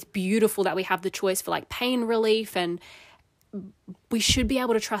it's beautiful that we have the choice for like pain relief, and we should be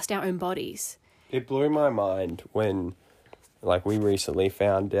able to trust our own bodies. It blew my mind when like we recently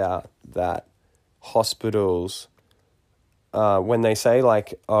found out that hospitals, when they say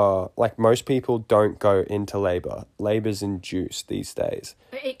like most people don't go into labor, labor's induced these days.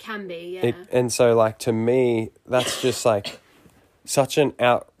 It can be, yeah. And so like to me, that's just like such an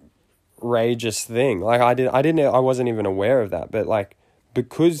outrageous thing. Like I wasn't even aware of that, but like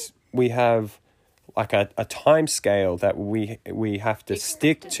because we have like a time scale that we have to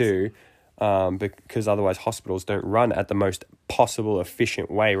stick to, because otherwise hospitals don't run at the most possible efficient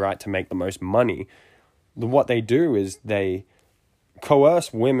way, right, to make the most money. What they do is they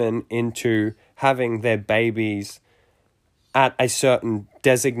coerce women into having their babies at a certain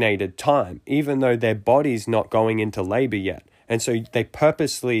designated time, even though their body's not going into labor yet. And so they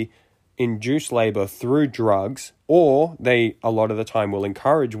purposely induce labor through drugs, or they a lot of the time will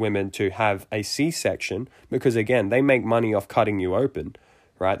encourage women to have a C-section because, again, they make money off cutting you open,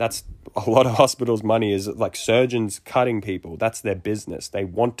 right? That's a lot of hospitals' money is like surgeons cutting people. That's their business. They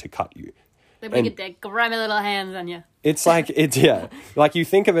want to cut you. They get their grimy little hands on you. It's like, like you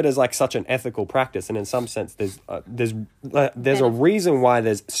think of it as like such an ethical practice. And in some sense, there's a reason why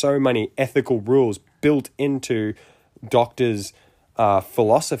there's so many ethical rules built into doctors'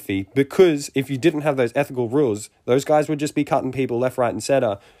 philosophy, because if you didn't have those ethical rules, those guys would just be cutting people left, right, and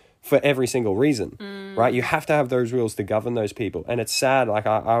center for every single reason, right? You have to have those rules to govern those people. And it's sad. Like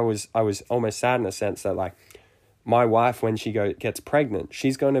I was almost sad in a sense that like my wife, when she gets pregnant,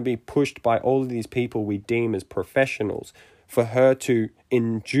 she's going to be pushed by all of these people we deem as professionals for her to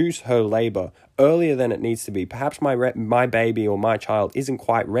induce her labor earlier than it needs to be. Perhaps my baby or my child isn't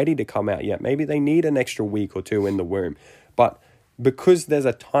quite ready to come out yet. Maybe they need an extra week or two in the womb. But because there's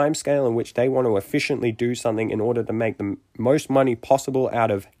a time scale in which they want to efficiently do something in order to make the most money possible out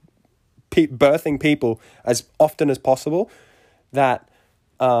of birthing people as often as possible, that's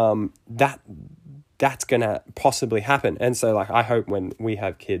going to possibly happen. And so like I hope when we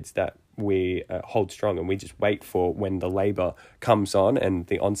have kids that we hold strong and we just wait for when the labor comes on and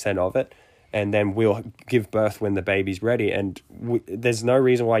the onset of it, and then we'll give birth when the baby's ready. And there's no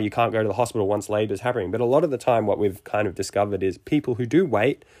reason why you can't go to the hospital once labor is happening. But a lot of the time what we've kind of discovered is people who do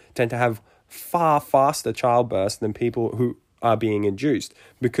wait tend to have far faster childbirths than people who are being induced,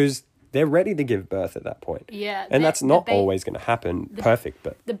 because they're ready to give birth at that point. Yeah. And that's not always going to happen perfect,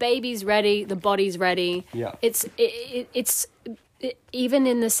 but the baby's ready, the body's ready. Yeah. It's even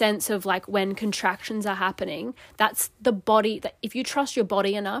in the sense of like when contractions are happening, that's the body, that if you trust your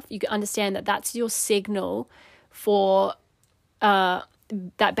body enough, you can understand that that's your signal for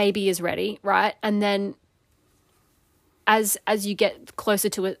that baby is ready, right? And then as you get closer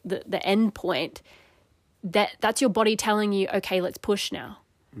to the end point, that's your body telling you, okay, let's push now.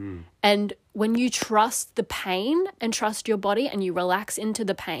 And when you trust the pain and trust your body and you relax into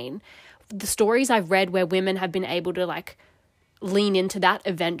the pain, the stories I've read where women have been able to like lean into that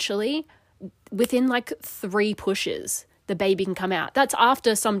eventually, within like 3 pushes, the baby can come out. That's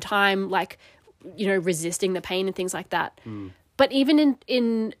after some time, like, you know, resisting the pain and things like that. But even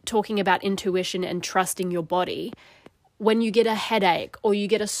in talking about intuition and trusting your body, when you get a headache or you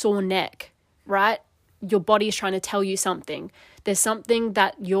get a sore neck, right? Your body is trying to tell you something. There's something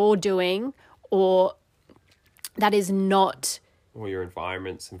that you're doing or that is not... Or your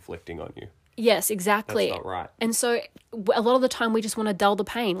environment's inflicting on you. Yes, exactly. That's not right. And so a lot of the time we just want to dull the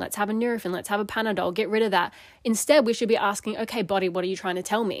pain. Let's have a Nurofen, let's have a Panadol, get rid of that. Instead, we should be asking, okay, body, what are you trying to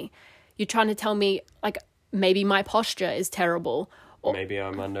tell me? You're trying to tell me, like, maybe my posture is terrible. Or maybe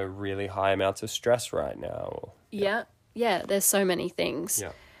I'm under really high amounts of stress right now. Or, yeah, there's so many things.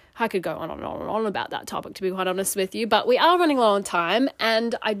 Yeah. I could go on and on and on about that topic, to be quite honest with you, but we are running low on time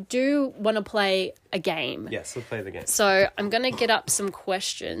and I do want to play a game. Yes, we'll play the game. So I'm going to get up some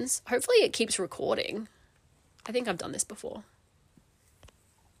questions. Hopefully it keeps recording. I think I've done this before.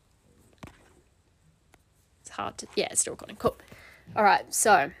 It's hard to... Yeah, it's still recording. Cool. All right,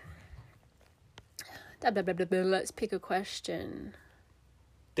 so... Let's pick a question.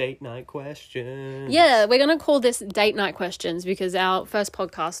 Date night questions. Yeah, we're going to call this Date Night Questions because our first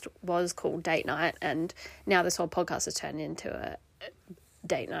podcast was called Date Night and now this whole podcast has turned into a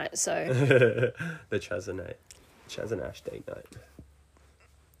date night, so... The Chaz and Ash date night.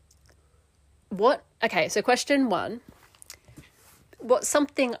 Okay, so question 1. What's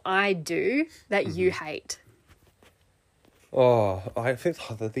something I do that you hate? Oh, I think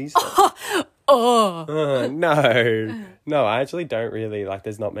these... No, I actually don't really, like,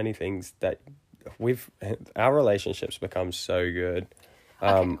 there's not many things that our relationship's become so good.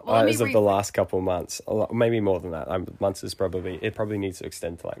 As of the last couple months, maybe more than that. Months is it probably needs to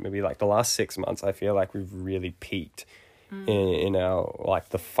extend to like maybe like the last 6 months. I feel like we've really peaked in our, like,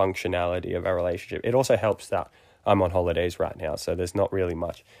 the functionality of our relationship. It also helps that I'm on holidays right now, so there's not really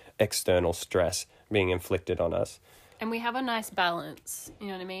much external stress being inflicted on us. And we have a nice balance, you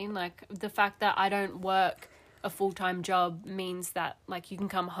know what I mean? Like, the fact that I don't work a full-time job means that, like, you can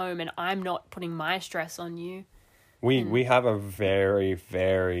come home and I'm not putting my stress on you. We have a very,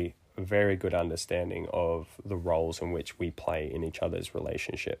 very, very good understanding of the roles in which we play in each other's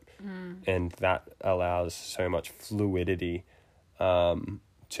relationship. And that allows so much fluidity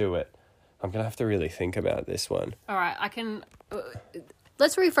to it. I'm going to have to really think about this one. All right,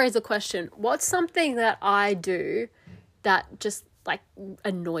 let's rephrase the question. What's something that I do that just, like,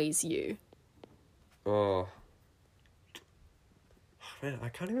 annoys you? Oh. Man, I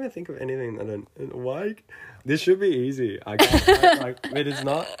can't even think of anything that why? This should be easy. But it's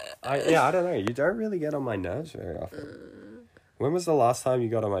not. I don't know. You don't really get on my nerves very often. When was the last time you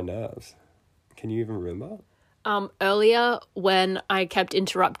got on my nerves? Can you even remember? Earlier when I kept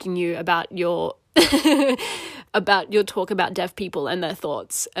interrupting you about your about your talk about deaf people and their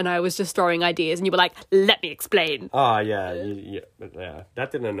thoughts, and I was just throwing ideas, and you were like, "Let me explain." Oh yeah, yeah.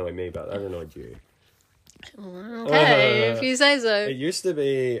 That didn't annoy me, but that annoyed you. Okay, if you say so. It used to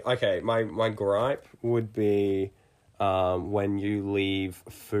be okay. My gripe would be when you leave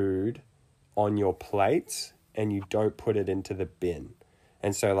food on your plates and you don't put it into the bin,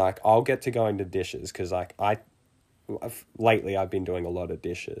 and so like I'll get to go into dishes because like lately I've been doing a lot of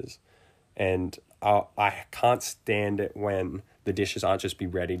dishes, and I can't stand it when the dishes aren't just be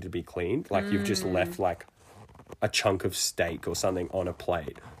ready to be cleaned. Like you've just left like a chunk of steak or something on a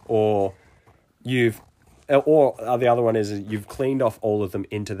plate, or the other one is you've cleaned off all of them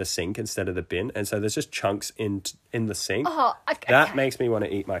into the sink instead of the bin, and so there's just chunks in the sink. Oh, okay. That makes me want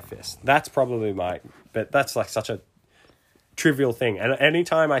to eat my fist. That's probably but that's like such a trivial thing. And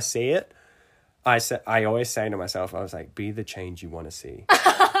anytime I see it, I always say to myself, I was like, be the change you want to see.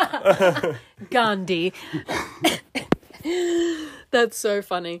 Gandhi. That's so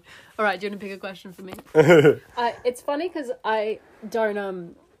funny. All right, do you want to pick a question for me? It's funny because I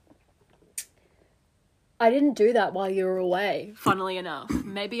didn't do that while you were away, funnily enough.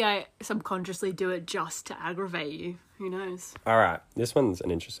 Maybe I subconsciously do it just to aggravate you. Who knows? All right, this one's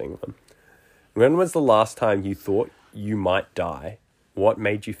an interesting one. When was the last time you thought you might die? What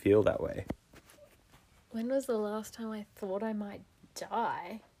made you feel that way? When was the last time I thought I might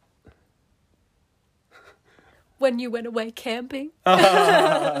die? when you went away camping.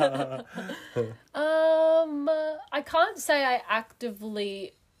 I can't say I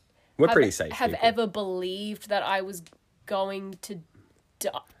actively We're pretty safe. have people. ever believed that I was going to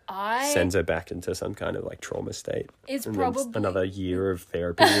die. Sends her back into some kind of like trauma state. It's and probably then another year of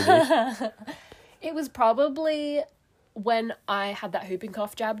therapy. You need. It was probably when I had that whooping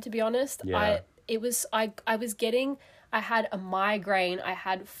cough jab, to be honest. Yeah. I had a migraine, I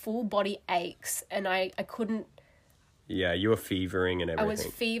had full body aches, and I couldn't. Yeah, you were fevering and everything. I was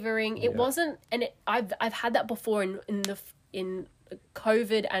fevering. It wasn't, and I've had that before in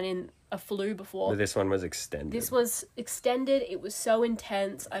COVID and in a flu before. But this one was extended. This was extended. It was so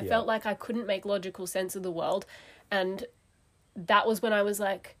intense. I felt like I couldn't make logical sense of the world, and that was when I was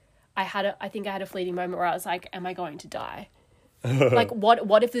like, I think I had a fleeting moment where I was like, am I going to die? Like,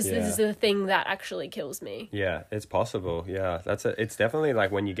 what if this is the thing that actually kills me? Yeah, it's possible. Yeah, it's definitely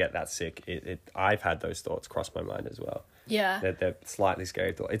like when you get that sick, I've had those thoughts cross my mind as well. Yeah. They're slightly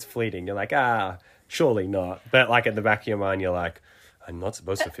scary thoughts. It's fleeting. You're like, surely not. But like at the back of your mind, you're like, I'm not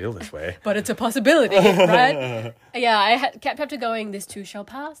supposed to feel this way. But it's a possibility, right? Yeah, I kept going, this too shall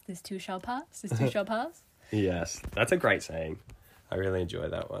pass, this too shall pass, this too shall pass. Yes, that's a great saying. I really enjoy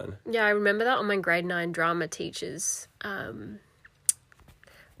that one. Yeah, I remember that on my grade 9 drama teacher's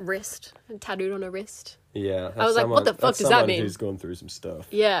wrist, tattooed on her wrist. Yeah. I was like, what the fuck does that mean? Who's gone through some stuff.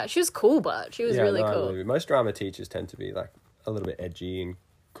 Yeah, she was cool, but she was really cool. Most drama teachers tend to be like a little bit edgy and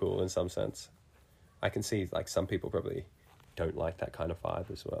cool in some sense. I can see like some people probably don't like that kind of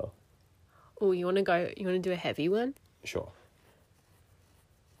vibe as well. Oh, you want to do a heavy one? Sure.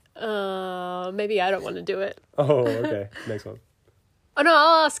 Maybe I don't want to do it. Oh, okay. Next one. Oh no,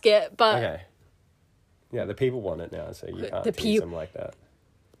 I'll ask it, but Okay. Yeah, the people want it now, so you can't tease them like that.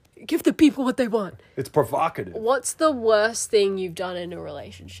 give the people what they want. It's provocative. What's the worst thing you've done in a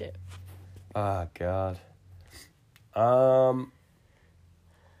relationship? Oh, God. I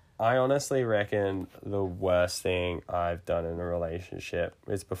honestly reckon the worst thing I've done in a relationship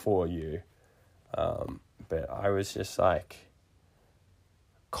is before you. But I was just like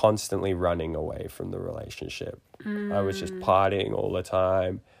constantly running away from the relationship. I was just partying all the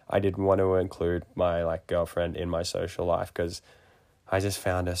time. I didn't want to include my like girlfriend in my social life because I just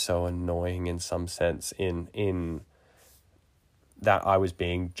found her so annoying in some sense in that I was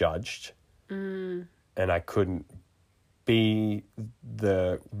being judged and I couldn't be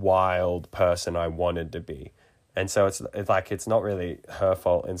the wild person I wanted to be. And so it's like it's not really her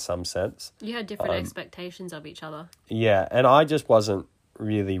fault in some sense. You had different expectations of each other. Yeah, and I just wasn't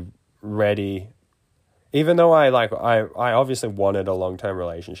really ready. Even though I obviously wanted a long-term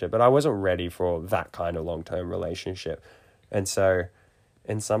relationship, but I wasn't ready for that kind of long-term relationship. And so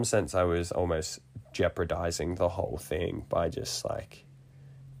in some sense I was almost jeopardizing the whole thing by just like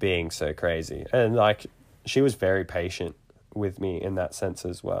being so crazy. And like she was very patient with me in that sense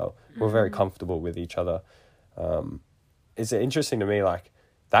as well. We're very comfortable with each other. It's interesting to me, like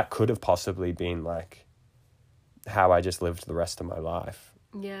that could have possibly been like how I just lived the rest of my life.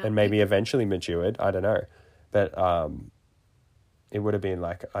 Yeah. And maybe eventually matured. I don't know. But it would have been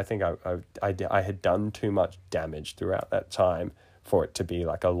like, I think I had done too much damage throughout that time for it to be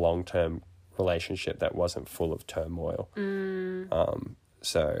like a long-term relationship that wasn't full of turmoil.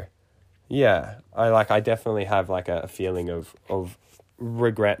 So yeah, I definitely have like a feeling of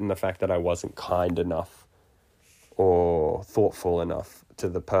regret in the fact that I wasn't kind enough or thoughtful enough to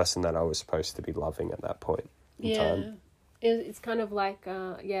the person that I was supposed to be loving at that point in time. It's kind of like,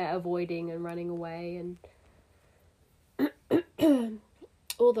 avoiding and running away and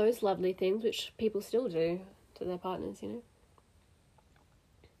all those lovely things which people still do to their partners, you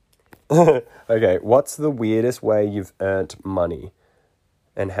know? Okay, what's the weirdest way you've earned money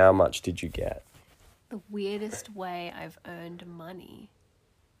and how much did you get? The weirdest way I've earned money.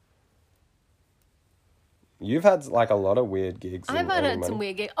 You've had like a lot of weird gigs. I've had some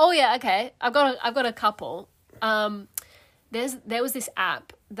weird gigs. Oh yeah, okay. I've got a couple. There was this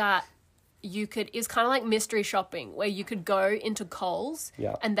app that it was kind of like mystery shopping where you could go into Coles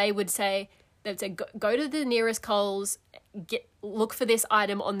and they'd say go to the nearest Coles, look for this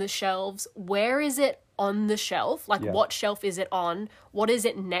item on the shelves. Where is it on the shelf? Like what shelf is it on? What is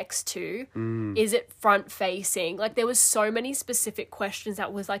it next to? Is it front facing? Like there was so many specific questions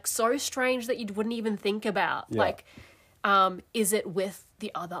that was like so strange that you wouldn't even think about. Like, is it with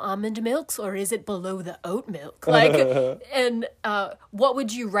the other almond milks, or is it below the oat milk? Like, and what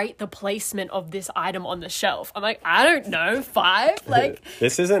would you rate the placement of this item on the shelf? I'm like, I don't know, 5. Like,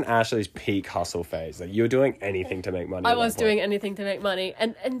 this isn't Ashley's peak hustle phase. Like, you're doing anything to make money. I was doing anything to make money,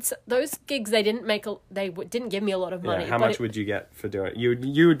 and so those gigs, they didn't didn't give me a lot of money. How much would you get for doing it?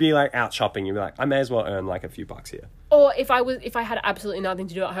 You would be like out shopping. You'd be like, I may as well earn like a few bucks here. Or if I had absolutely nothing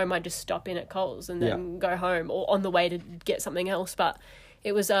to do at home, I'd just stop in at Coles and then go home, or on the way to get something else. But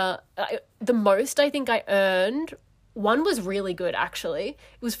it was the most I think I earned. One was really good, actually.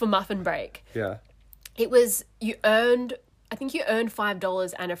 It was for muffin break. Yeah. It was I think you earned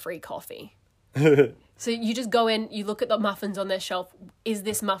 $5 and a free coffee. So you just go in, you look at the muffins on their shelf. Is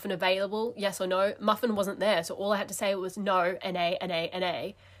this muffin available? Yes or no? Muffin wasn't there, so all I had to say was no, an A, an A, an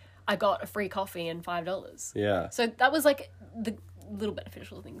A. I got a free coffee and $5. Yeah. So that was like the little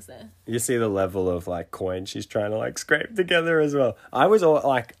beneficial things there. You see the level of like coin she's trying to like scrape together as well. I was all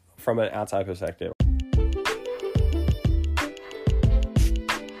like, from an outside perspective.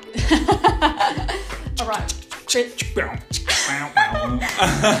 All right.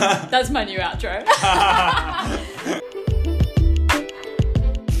 That's my new outro.